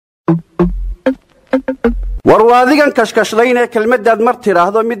warwaadigan kashkashdayna kelmadaad mar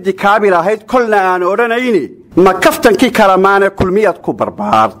tiraahdo mid kaabil ahayd kolna aan oranayni ma kaftankii Kalamaan kulmiyad ku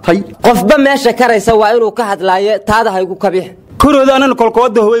barbaartay qofba meesha karaysa waa inuu ka hadlaayo taada haygu kabix kurodaanan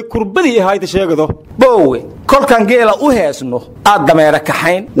kolkooda hooy kurbadii ahayd sheegado boowe kolkan geela u heesno aad dameera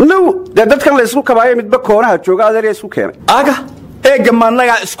kaxayn dadkan la isku kabaayo midba koonaha jooga adeer isku keenay aga eega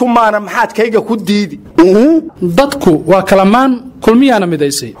managa isku maana maxaad kayga ku diidi dadku waa Kalamaan kulmiyana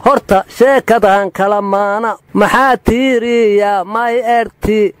midaysay horta sheekadan Kalamaana maxaa tiiriya may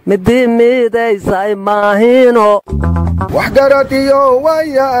erti midaysay maahino wax garadiyo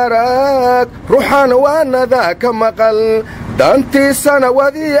waya arag ruuxan waanada ka maqal dantiisana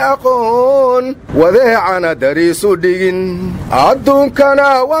wadii aqoon wadeecana dariisu dhigin adduunkana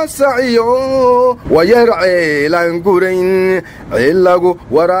wasaciyo wayarceelan gurayn cilagu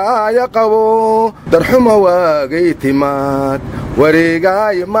waraaya qabo darxuma waagay timaad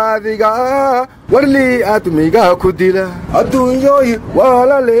wareegaay maadiga warlii admiga ku dila adduunyooy waa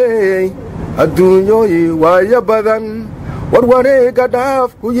la leey adduunyooy waaya badan warwareega dhaaf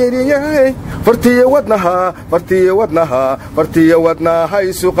ku yiriyay fartiye wadnaha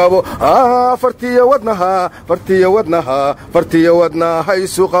isu qabo fartiye wadnaha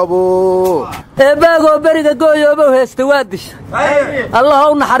isu qabo eebaago bariga gooyoobo heesta waa disha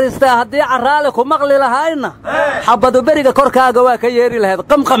allah u naxariistaa haddii caraale ku maqli lahaayna xabadu bariga korkaaga waa ka yeeri lahayd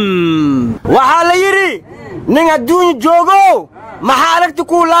qamqam waxaa la yidhi nin adduun joogo maxaa aragti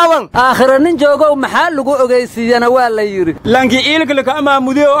ku laaban aakhira nin joogo maxaa lagu ogeysiiyana waa la yiri lanki ilkale ka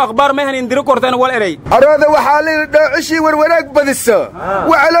amaamudiyo akhbaar ma hanin diro kortaan wal eray arada waxaa la dhaacishi warwanaag badisa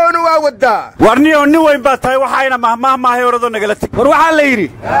wacaloona waa wadaa warniyo nin weyn baa tahay waxayna mahmaahay orado nagala tag war waxaa la yiri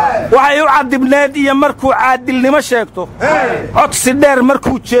waxay u cadibneed iyo markuu caadilnimo sheegto codsi dheer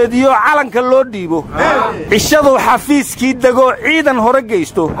markuu jeediyo calanka loo dhiibo cishadu xafiiskii dago ciidan hore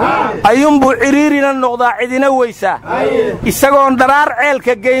geysto ayuunbuu ciriirina noqdaa cidina weysa isagoo daraar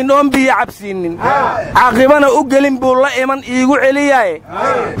ceelka geynoon biyo cabsiinin caaqibana u gelin buu la iman iigu celiyay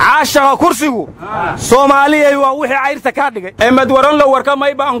caashaqa kursigu Soomaaliyeey waa wixii cayrta ka dhigay eemad waran la warka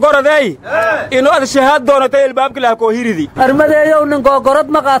mayba angoroday inuu ad shahaad doonatay ilbaabka la ko hiridi armadeeyow nin googorad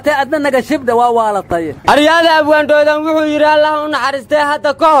ma qaatay adna naga shibda waa waalatay aryaada abwaandoodan wuxuu yiri Allah u naxariistay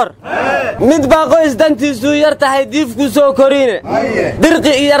hadda ka hor mid baa qoys dantiisu yar tahay diifku soo korine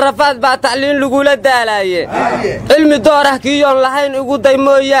dirqi iyo rafaad baa tacliin lagu la daalaaye cilmi doorah kiyoon lahayn ugu day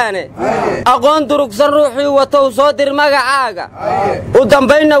mooyaane aqoon durugsan ruuxii wato soo dir magacaaga u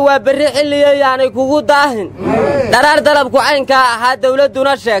dambayna waa bari xilliyeeyaanay kugu daahin daraar dalabku caynka ahaa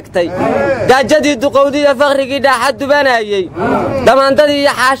dawladuna sheegtay gaajadii duqowdiya faqrigii dhaaxad dubanayay damaandadii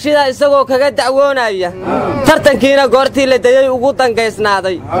iyo xaashida isagoo kaga dacwoonaya tartankiina goortii la dayay ugu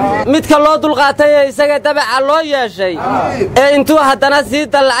dangaysnaaday midka loo dulqaatay ee isaga dabaca loo yeeshay ee intuu haddana sii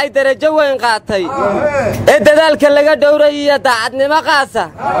dallacay darajo weyn qaatay ee dadaalka laga dhowray iyo daacadnimo qaasa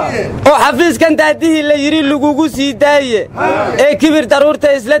oo xafiiskan daadihii la yiri lagugu sii daaye ee kibir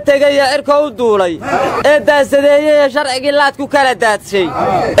daruurta isla tegay cirka u duulay ee daasadeeyay sharcigii laad ku kala daadshay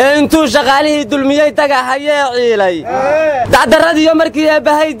ee intuu shaqaalihii dulmiyay tagahayee ciilay dacdarradiyo markii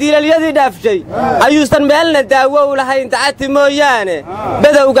eebbahay diilalyadii dhaafshay ayuusan meelna daawo u lahayn dacati mooyaane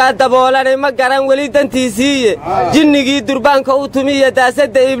badowgaa daboolanay ma garan weli dantiisiiye jinnigii durbaanka u tumiya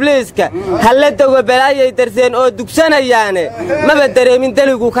daasadda ibliiska halla dogo balaayay darseen oo dugsanayaane maba dareemin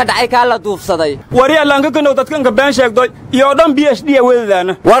daligu ka dhacay ka la duufsaday wari allaanka kanow dadkanka been sheegdo iyo dhan PhD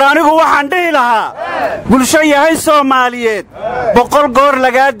weedana war anigu waxaan dhihi lahaa bulsho yahay Soomaaliyeed boqol goor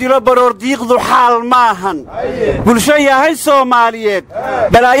laga dilo baroor diiqdu xaal maahan bulsho yahay Soomaaliyeed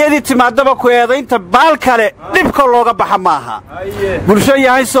balaayadii timaadaba ku eedaynta baal kale dibka looga baxa maaha bulsho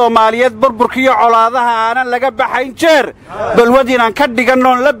yahay Soomaaliyeed burburkiyo colaadaha aanan laga baxayn jeer balwadiinan ka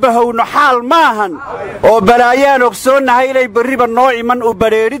dhiganoon la bahowno xaal maahan oo balaayaan ogsoonahay inay bariba noo iman u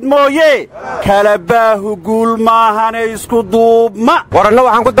bareerid mooye kala baahu guul maahan isku duubma waranna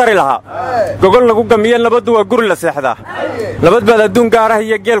waxaan ku dari lahaa gogol lagu gamiyo nabadu waa guri la seexdaa nabad baad adduun gaaraha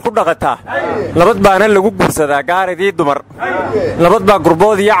iyo geel ku dhaqataa nabad baana lagu guursadaa gaaridii dumar nabad baa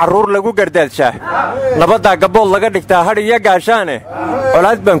gurbood iyo carruur lagu gardaadshaa nabaddaa gabbood laga dhigtaa hadh iyo gaashaane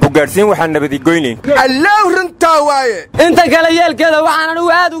colaad baan ku gaadhsiin waxaan nabadi goynayn allow runtaa waaye inta kale yeelkeeda waxaan anigu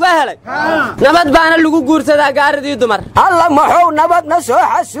aad uga helay nabad baana lagu guursadaa gaaridii dumar alla maxuu nabadna soo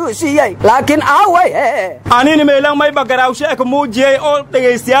xasuusiyay laakiin aaway anina meelan may bagaraawshe ka muujiyay oo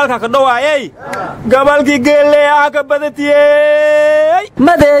dhageystayaalka ka dhawaayay gabalkii geeleeyaha ka badatiyay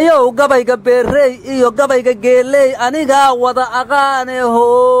madeeyow gabayga beerey iyo gabayga geeley aniga wada aqaane ho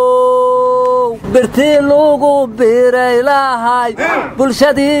birtii lugu biray lahay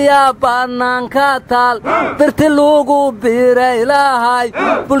bulshadiiya bannaanka taal birti lugu biray lahay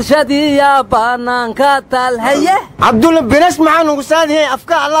bulshadiiya bannaanka taal haye cabdulla binash maxaa nugu saadiyey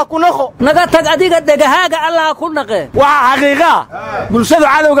afka allah ku naqo naga tag adiga dhegahaaga allah ku naqe waxa xaqiiqa bulshadu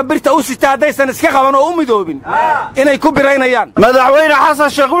cadowga birta u sita haddaysan iska qaban oo u midoobin inay ku biraynayaan madaxweyne xasan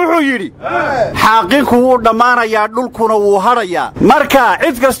sheekh wuxuu yidhi xaaqinku wuu dhammaanayaa dhulkuna wuu hadhayaa marka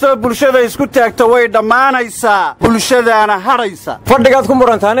cid kastoo bulshada isku taagto way dhammaanaysaa bulshadaana hadhaysa fadhigaad ku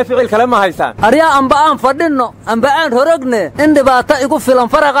murantaane ficil kale ma haysaan aryaa amba aan fadhinno amba aan horogne in dhibaato igu filan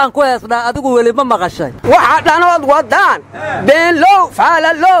faraqaan ku heesnaa adigu weli ma maqashay waxa dhanood wadaan beenlow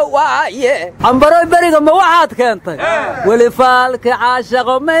faalalow waaye ambaroy beriga ma waxaad keentay weli faalki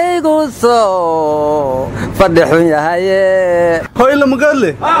caashaqo maygu soo fadhi xun yahaye hoyla magadle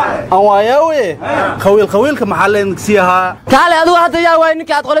aan waayaawe qawiilka maxaa leensiyahaa kaale adigu hadda yaa waay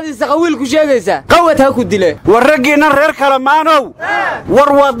ninka aad qoladiisa qawiil ku sheegaysaa qawad ha ku dile war raggiinna reer kalamaanow war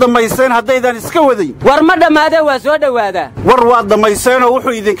waad dhammayseen haddaydan iska wadayn war ma dhammaadee waa soo dhowaadaa war waad dhammayseenoo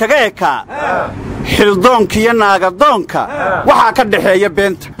wuxuu idinkaga ekaa xildoonka iyo naagadoonka waxaa ka dhaxeeya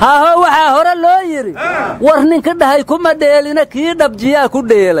beenta haaho waxaa hore loo yidhi war ninka dhahay kuma dheelina kii dhabjiyaa ku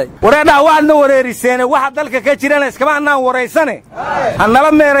dheelay wareedhaha waadna wareeriseene waxa dalka ka jirana iskama annaan waraysane ha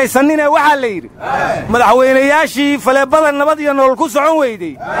nala meeraysanine waxaa la yidhi madaxweynayaashii faleebada nabad iyo nolol ku socon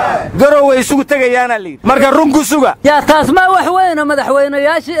weydey garow way isugu tegayaanaa layidhi marka run ku suga yaa taas maa wax weyna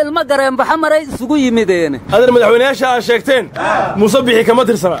madaxweynayaashii ilmo gareenbaxa maray isugu yimideene adeer madaxweynayaasha aad sheegteen muuse bixi kama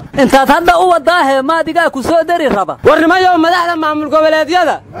tirsana intaad hadda u wadaahe maadigaa ku soo dari raba warnimayow madaxda maamul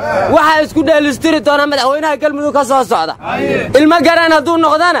goboleedyada waxaa isku dheelistiri doona madaxweynaha galmudug ka soo socda ilmo gareen hadduu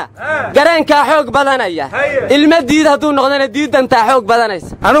noqdana gareenkaa xoog badanaya ilmo diid hadduu noqdana diidantaa xoog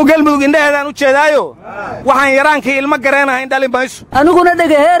badanaysa anuu galmudug indhaheedaan u jeedaayo waxaan yaraankii ilmo gareenaha in dhali mayso aniguna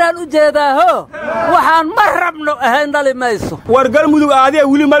dhegaheeraan u jeedaaho waxaan ma rabno ahayn dhali mayso war galmudug aadiya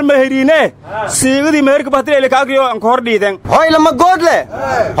wili malma heriine siigadii meherka bahtileelikaagyo aan ka hor dhiidan hoylama goodle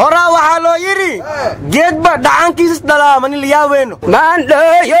horaa waxaa loo yidhi geedba dhacaankiisas dhalaamanin layaaweyno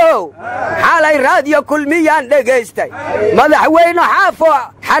maandhooyow xalay raadiyo kulmiyaan dhegaystay madaxweyne xaafo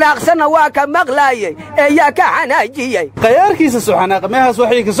xanaaqsanna waa ka maqlaayey ee yaa ka xanaajiyey qayaarkiisa suxanaaqa meehaas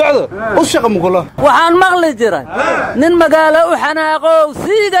waxii ka socdo u shaqa muqulo waxaan maqli jiray nin magaalo u xanaaqow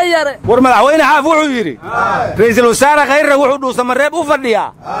siiga yare war madaxweyne xaaf wuxuu yidhi ra'iisul wasaare khayrre wuxuu dhuusamareeb u fadhiyaa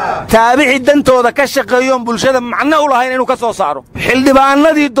taabixi dantooda ka shaqeeyoon bulshada macno u lahayn inuu ka soo saaro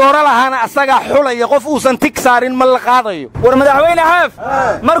xildhibaanadii dooro lahaana asagaa xulaya qof uusan tig saarin ma la qaadayo war madaxweyne xaaf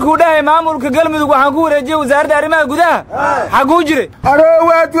markuu dhahay maamulka galmudug waxaan ku wareejiyey wasaaradda arrimaha gudaha xaguu jire aroo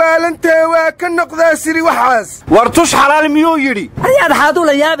waad waalantee waa ka noqdaa siri waxaas war tush xalaal miyuu yidhi ayaad xaad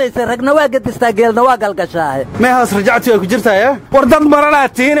ula yaabaysa ragna waa gadistaa geelna waa galgashaahe meehaas rajacti ay ku jirtaa war dad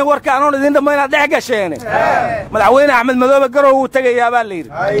maranaad tihiine warka anoon idin dhamma inaad dhex gasheene madaxweyne axmed madoobe garow wuu tegayaa baa la yidhi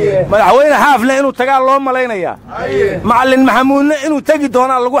madaxweyne xaafle inuu tagaa loo malaynayaa macallin maxamuudna inuu tegi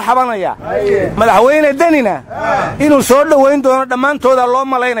doonaa lagu xabanayaa madaxweyne denina inuu soo dhowayn doono dhammaantooda loo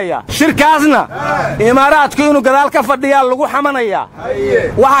malaynayaa shirkaasna imaaraadku inuu gadaal ka fadhiyaa lagu xamanayaa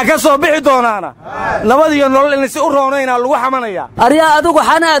waxaa ka soo bixi doonaana nabad iyo nolol inay si u roonaynaa lagu xamanayaa aryaa adigu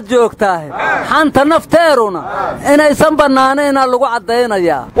xanaad joogtaahe xanta nafteeruna inaysan bannaanayna lagu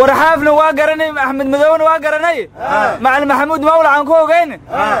caddaynayaa war xaafna waa garanay axmed madoobena waa garanay macalin maxamuud mawlacaan ku ogayn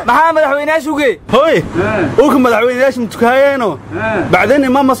maxaa madaxweynayaashu gey hooy uka madaxweynayaashu mutukahayeeno bacdeen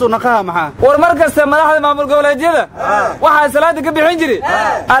imaamas unaqaha maxaa war mar kasta madaxda maamul goboleedyada waxaa salaada ka bixin jiray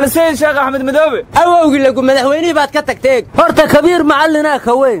alsayid sheekh axmed madoobe awowgii lagu madaxweynihii baad ka tagtay horta kabiir macallinaa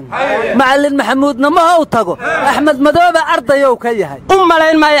ka weyn macallin maxamuudna ma how tago axmed madoobe ardayow ka yahay u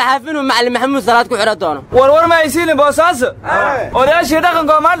malayn maayo xaaf inuu macallin maxamuud salaad ku xidhan doono war ma haysiinin boosaaso odayaashii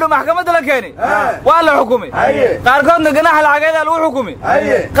dhaqanka oo maaldhow maxkamadda la keenay waa la xukumay qaarkoodna ganaxa lacageedaa lagu xukumay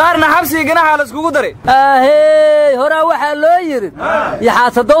qaarna xabsigii ganaxa la iskugu daray ahey horaa waxaa loo yidhi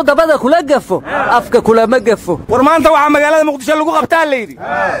yaxaasadow dabada kula gafo afka kulama gafo war maanta waxaa magaalada muqdisho lagu qabtaa la yidhi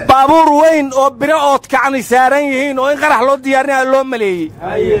baabuur weyn oo biro ood kacni saaran yihiin oo in qarax loo diyaarinaya loo maleeyey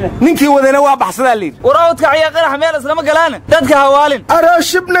ninkii wadana waa baxsadaa la yidhi war oodkaciya qarax meel islama galaana dadka hawaalin aroo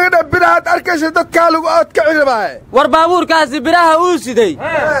shibnagadha birahaad arkaysa dadkaa lagu oodkaci rabaaye war baabuurkaasi biraha uu siday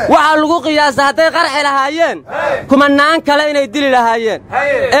waxaa lagu qiyaasa hadday qarxi lahaayeen kumanaan kale inay dili lahaayeen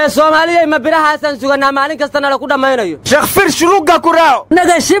ee soomaaliyay ma birahaasaan sugannaa maalin kastana laku dhammaynayo shakfir shuruugga ku raaco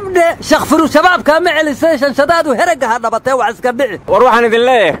naga shibdhe shakfiru shabaabkaa ma celisay shanshadaadu heragga ha dhabatee wax iska dhici war waxaan idin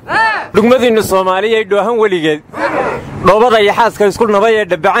leeyahay dhugmadiinna soomaaliyay dhoohan weligeed dhoobada iyo xaaska isku nabay ee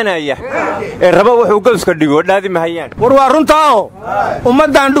dhabacanaya ee raba wuxuu gowska dhigo dhaadi mahayaan war waa runtaao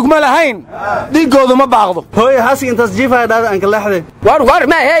ummaddaan dhugma lahayn dhiiggoodu ma baaqdo hooy haasi intaas jiifaya dhaada aan ka leexday war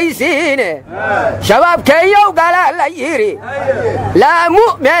ma haysiine shabaabkeeyow galaa la yidhi laamu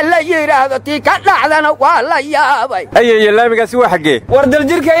meel la yidhaahdo tii ka dhacdana waa la yaabay ayaya laamigaasi waa xaggee war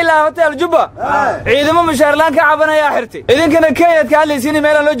daljirka ilaa hotel jubba ciidamo mushaarlaan ka cabanaya xirtay idinkana keeyad ka hadlaysiin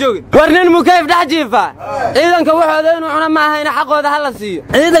meelaan loo joogin war nin mukayf dhex jiifa ciidanka waxooda inuu cuna ma ahayna xaqooda ha la siiyo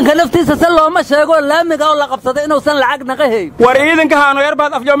ciidanka naftiisa si looma sheego laamiga oo la qabsaday inuusan lacag naga hayn war ciidanka haano yar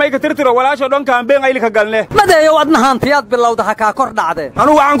baad afjoomay ka tirtiro walaasho dhan kaambeen ayli ka galne madeeyo wadna hantiyaad bilowda ha kaa kor dhacdee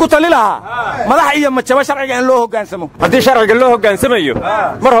anu waxaan ku tali lahaa madax iyo majaba sharciga in loo hoggaansamo haddii sharciga loo hoggaansamayo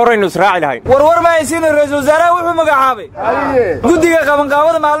mar horeynu israaci lahayn war ma haysiin ra'iisul wasaaraha wuxuu magacaabay guddiga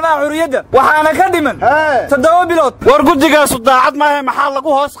qabanqaabada maalmaha xurriyadda waxaana ka dhiman 7 bilood war guddigaasu daacad maahe maxaa lagu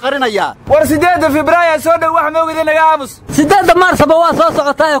hoos qarinayaa war 8 Febraayo soo dhow wax moogida naga aamus 8 Maarsba waa soo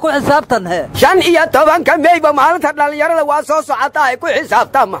socotaa ee ku xisaabtan he 15 Mayba maalinta dhalinyarada waa soo socotaa ee ku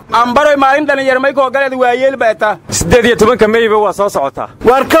xisaabtama ambaroy maalin dhalinyaro may koo galeed waa yeel baata 18 Mayba waa soo socotaa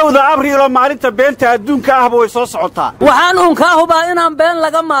war 1 Abriil maalinta beenta adduunka ahba way soo socotaa waxaan unkaa hubaa inaan been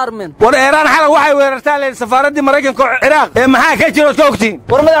laga maarmin war Iiraan xal waxay weerartaa leen safaaradii Mareykanka oo Ciraaq ee maxaa ka jiro toogtiin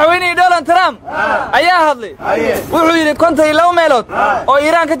war madaxweynaha Donald Trump ayaa hadlay wuxuu yiri 52 meelood oo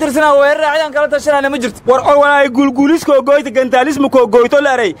Iiraan ka tirsanaa weerar ciidan kala tashanayna ma jirto war walaa gulgulisko gooyta gantaalismo ko gooyto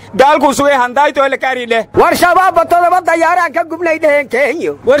laaray gaalku sugay handayto la kaariile war shabaab todoba dayaaraan ka gubnay dheheen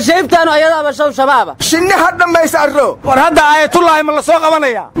Kenya war shaybtaanu ayadaaba shabaaba shinni hadda maysarro war hadda aayatullaahi ma la soo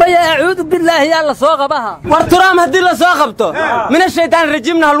qabanaya maya acuudu billaahi yaa la soo qabaha war Trump haddii la soo qabto mina shaytaan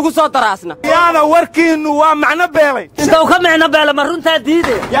rajimna lagu soo taraasna yaana warkiinu waa macno beelay inta ka macno beelay ma runta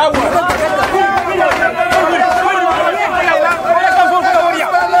diide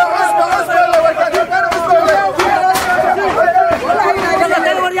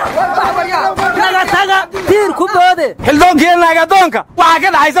tiir ku boode xildoonkii naagadoonka waxa ka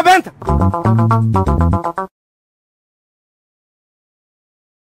dhaxaysa beenta